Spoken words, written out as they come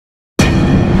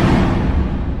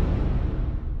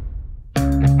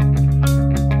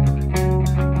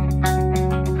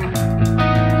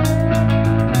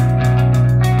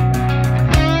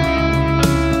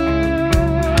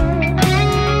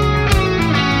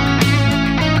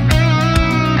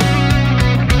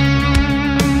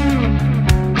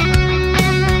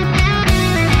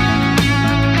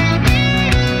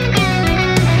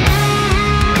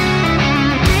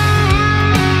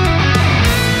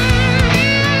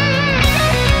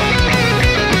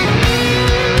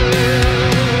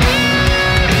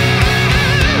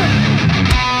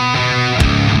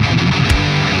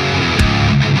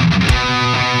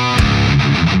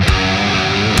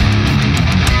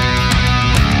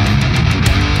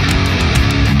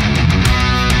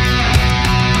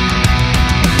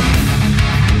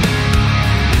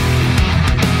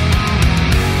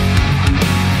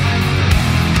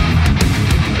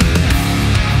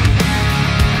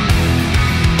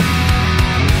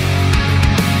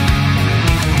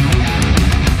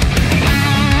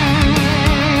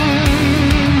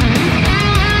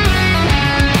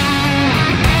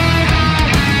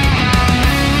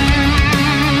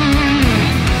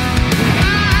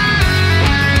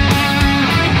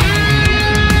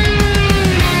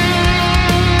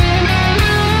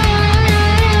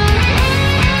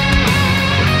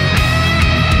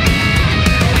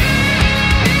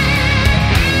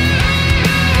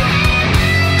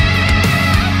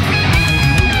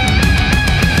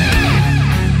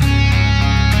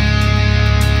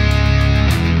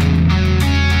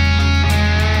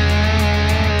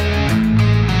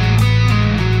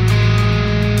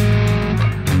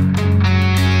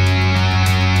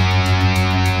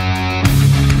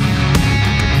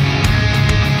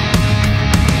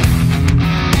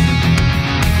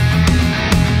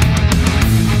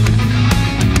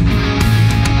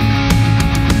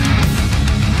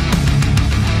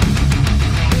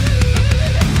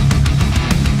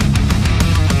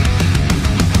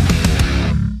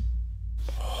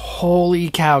Holy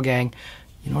cow, gang.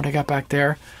 You know what I got back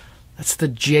there? That's the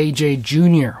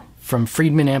JJ-Junior from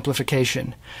Friedman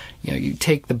Amplification. You know, you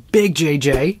take the big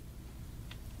JJ,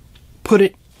 put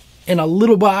it in a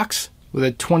little box with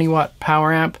a 20-watt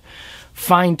power amp,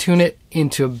 fine-tune it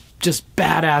into just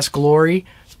badass glory,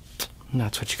 and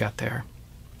that's what you got there.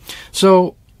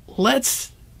 So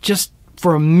let's just,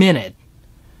 for a minute,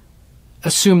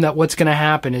 assume that what's going to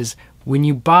happen is when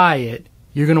you buy it,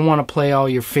 you're going to want to play all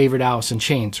your favorite Alice in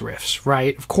Chains riffs,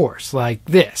 right? Of course, like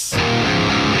this.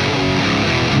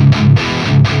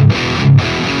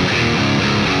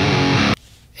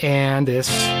 And this.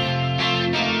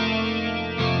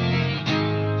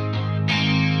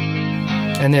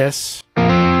 And this.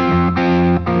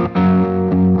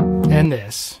 And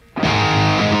this.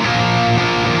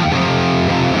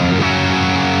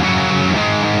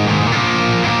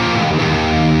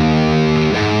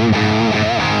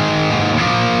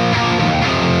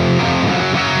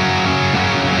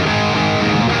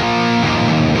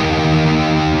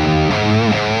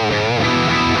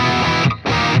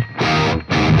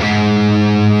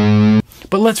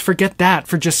 But let's forget that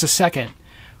for just a second.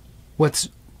 What's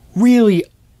really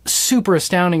super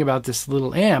astounding about this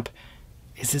little amp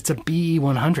is it's a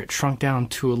BE-100 shrunk down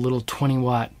to a little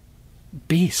 20-watt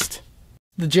beast.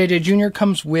 The JJ-Junior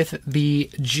comes with the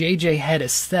JJ head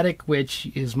aesthetic, which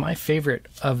is my favorite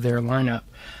of their lineup.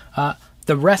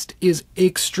 The rest is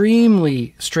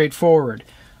extremely straightforward.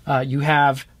 You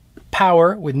have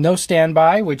power with no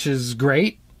standby, which is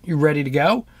great. You're ready to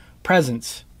go.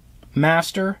 Presence,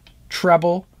 master,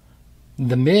 treble,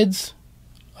 the mids,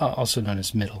 also known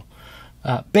as middle,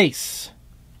 bass,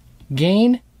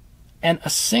 gain, and a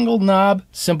single knob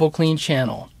simple clean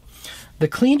channel. The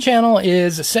clean channel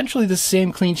is essentially the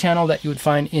same clean channel that you would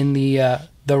find in the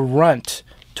Runt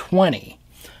 20.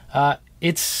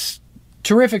 It's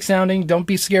terrific sounding. Don't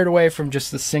be scared away from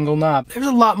just the single knob. There's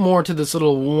a lot more to this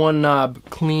little one knob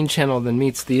clean channel than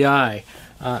meets the eye.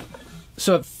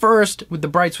 So at first, with the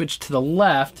bright switch to the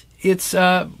left, it's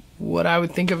what I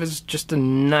would think of as just a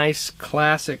nice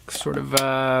classic sort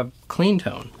of clean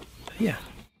tone. Yeah.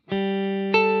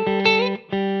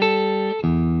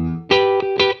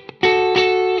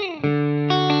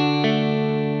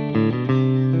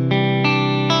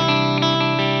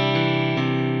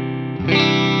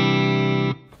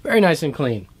 Very nice and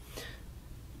clean.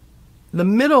 The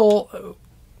middle,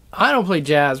 I don't play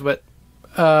jazz, but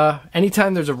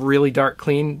anytime there's a really dark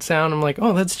clean sound, I'm like,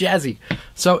 oh, that's jazzy.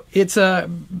 So it's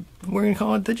we're gonna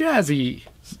call it the jazzy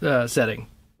setting.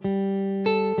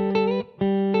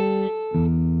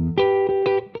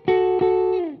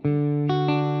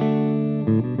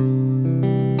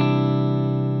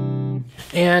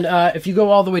 And if you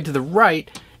go all the way to the right,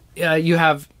 you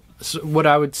have what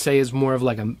I would say is more of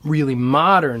like a really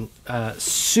modern,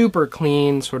 super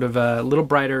clean, sort of a little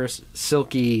brighter,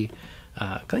 silky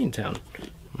clean tone.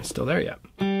 Am I still there yet?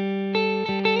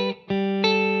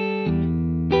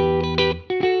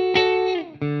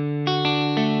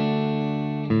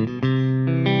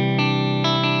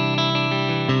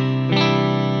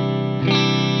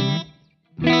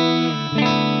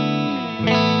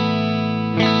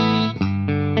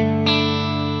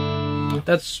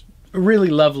 That's really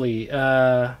lovely.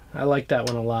 I like that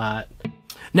one a lot.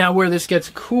 Now where this gets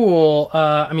cool,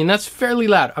 I mean, that's fairly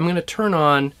loud. I'm going to turn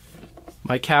on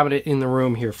my cabinet in the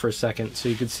room here for a second so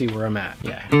you can see where I'm at.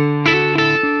 Yeah.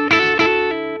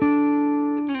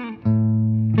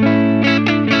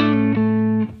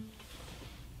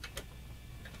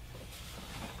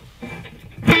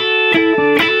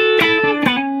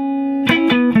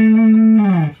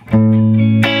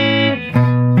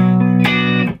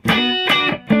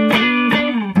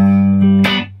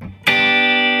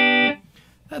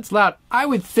 That's loud. I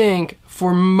would think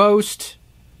for most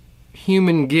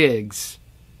human gigs,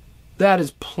 that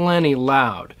is plenty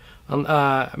loud.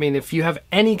 I mean, if you have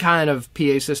any kind of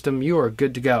PA system, you are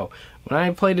good to go. When I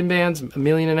played in bands 1.5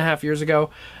 million years ago,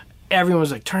 everyone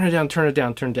was like, turn it down, turn it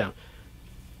down, turn it down.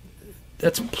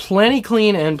 That's plenty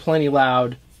clean and plenty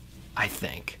loud, I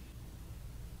think.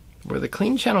 Where the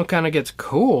clean channel kind of gets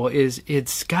cool is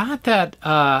it's got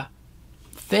that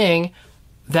thing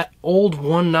that old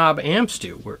one knob amps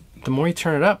do, where the more you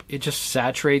turn it up, it just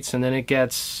saturates and then it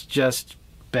gets just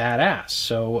badass.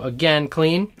 So again,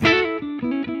 clean.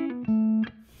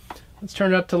 Let's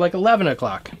turn it up to like 11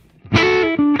 o'clock.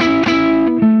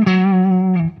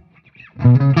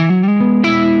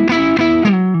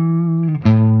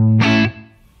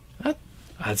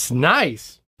 That's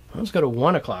nice. Let's go to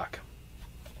 1 o'clock.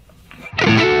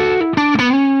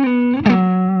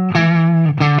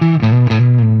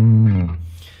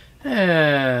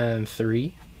 And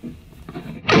 3.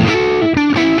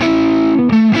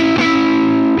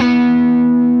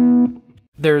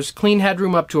 there's clean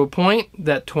headroom up to a point,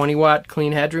 that 20 watt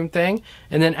clean headroom thing.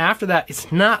 And then after that,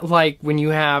 it's not like when you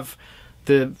have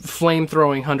the flame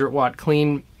throwing 100 watt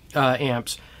clean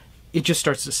amps. It just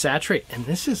starts to saturate, and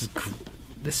this is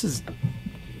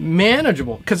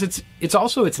manageable because it's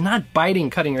also not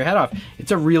biting, cutting your head off. It's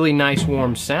a really nice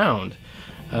warm sound.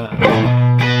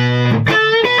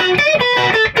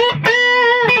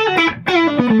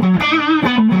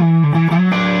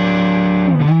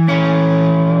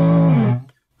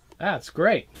 That's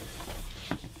great.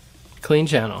 Clean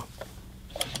channel.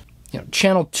 You know,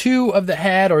 channel 2 of the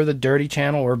head, or the dirty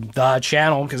channel, or the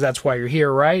channel, because that's why you're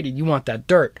here, right? You want that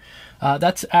dirt.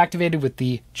 That's activated with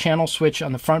the channel switch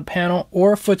on the front panel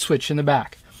or a foot switch in the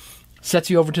back. Sets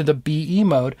you over to the BE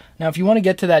mode. Now, if you want to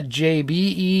get to that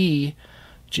JBE,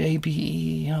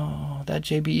 oh, that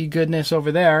JBE goodness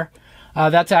over there,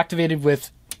 that's activated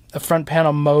with a front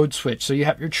panel mode switch. So you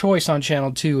have your choice on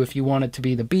channel 2 if you want it to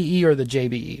be the BE or the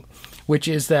JBE, which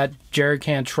is that Jerry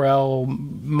Cantrell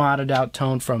modded out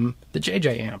tone from the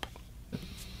JJ amp.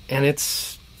 And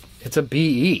it's a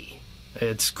BE.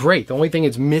 It's great. The only thing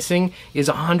it's missing is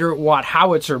a 100 watt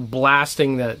howitzer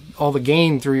blasting all the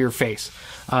gain through your face.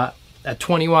 At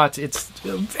 20 watts, it's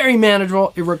very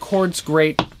manageable. It records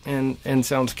great and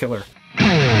sounds killer.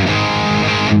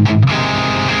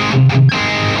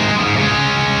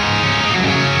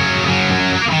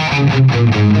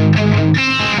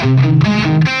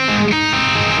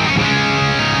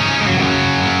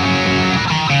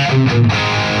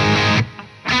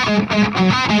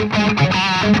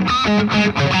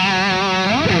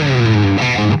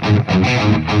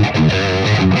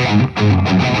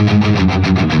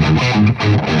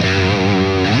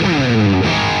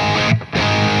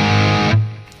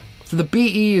 So the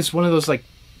BE is one of those like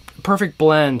perfect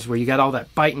blends where you got all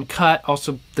that bite and cut.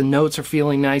 Also, the notes are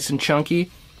feeling nice and chunky.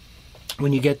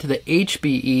 When you get to the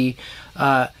HBE,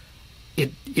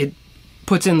 it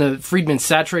puts in the Friedman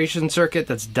saturation circuit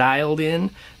that's dialed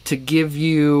in to give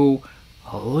you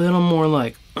a little more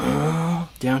like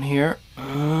down here,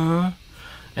 and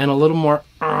a little more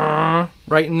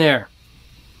right in there.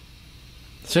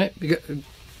 See?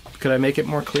 Could I make it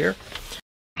more clear?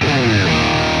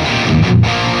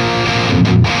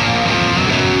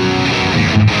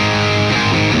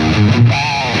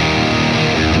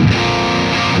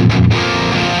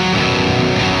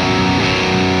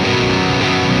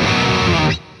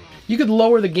 You could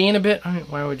lower the gain a bit. I mean,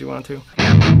 why would you want to?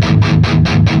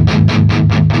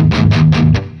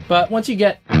 But once you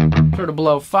get sort of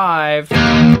below 5,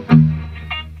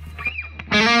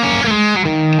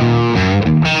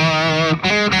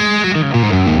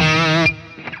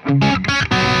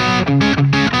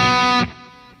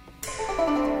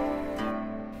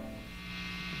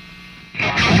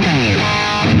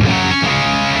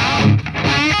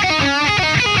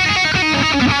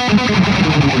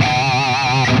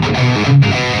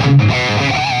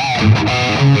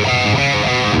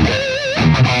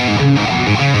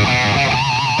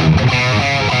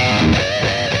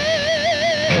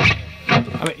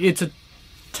 it's a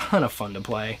ton of fun to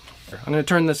play. I'm going to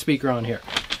turn the speaker on here.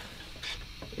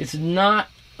 It's not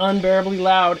unbearably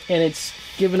loud, and it's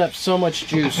giving up so much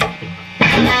juice.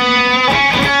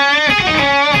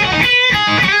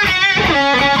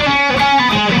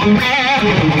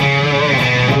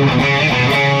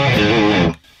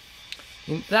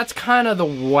 That's kind of the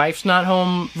wife's not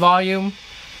home volume,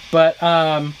 but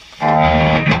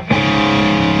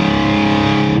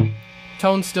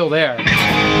tone's still there.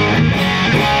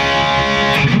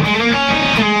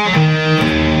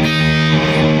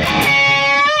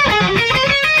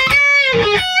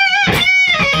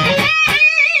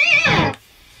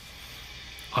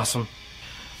 Awesome.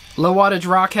 Low wattage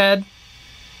rock head.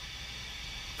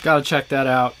 Gotta check that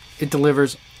out. It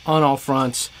delivers on all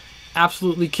fronts.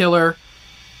 Absolutely killer.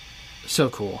 So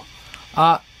cool.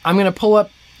 I'm gonna pull up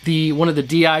one of the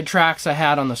DI tracks I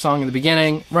had on the song in the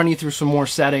beginning, run you through some more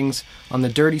settings on the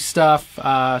dirty stuff,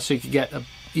 so you can get an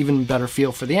even better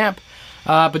feel for the amp.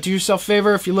 But do yourself a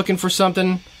favor, if you're looking for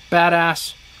something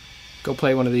badass, go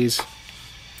play one of these.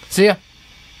 See ya.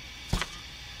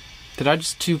 Did I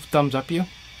just 2 thumbs up you?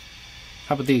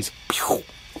 How about these?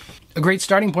 A great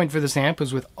starting point for this amp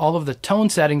was with all of the tone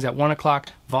settings at 1 o'clock,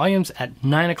 volumes at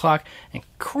 9 o'clock, and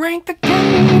crank the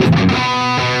gain.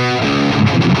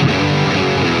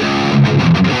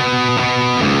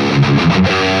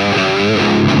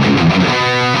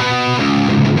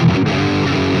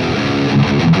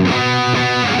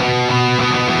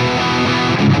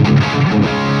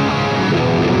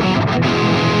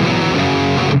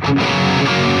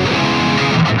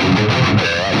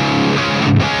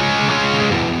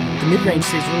 The mid-range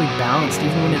volume stays really balanced.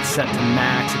 Even when it's set to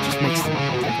max, it just makes the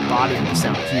body of the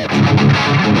sound huge.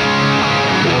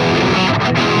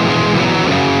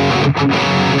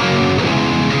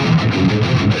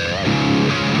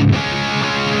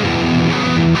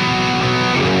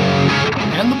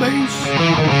 And the bass.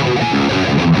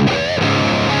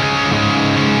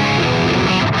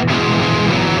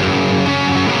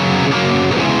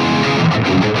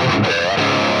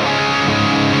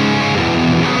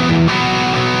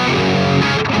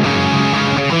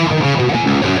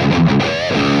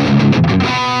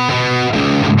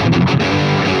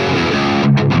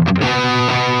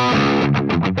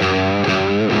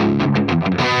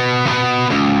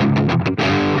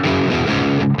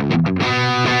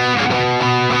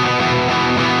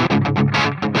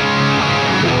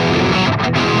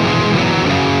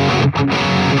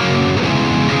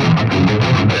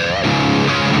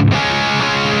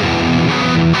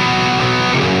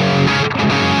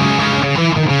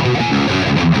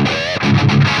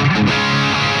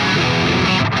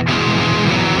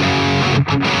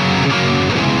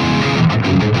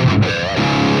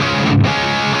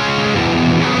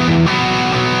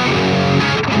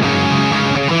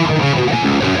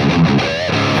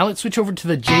 Now let's switch over to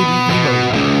the JB-E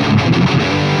mode.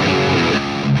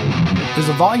 There's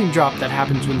a volume drop that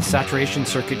happens when the saturation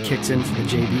circuit kicks in for the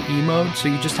JB-E mode, so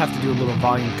you just have to do a little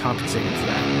volume compensating for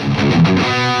that.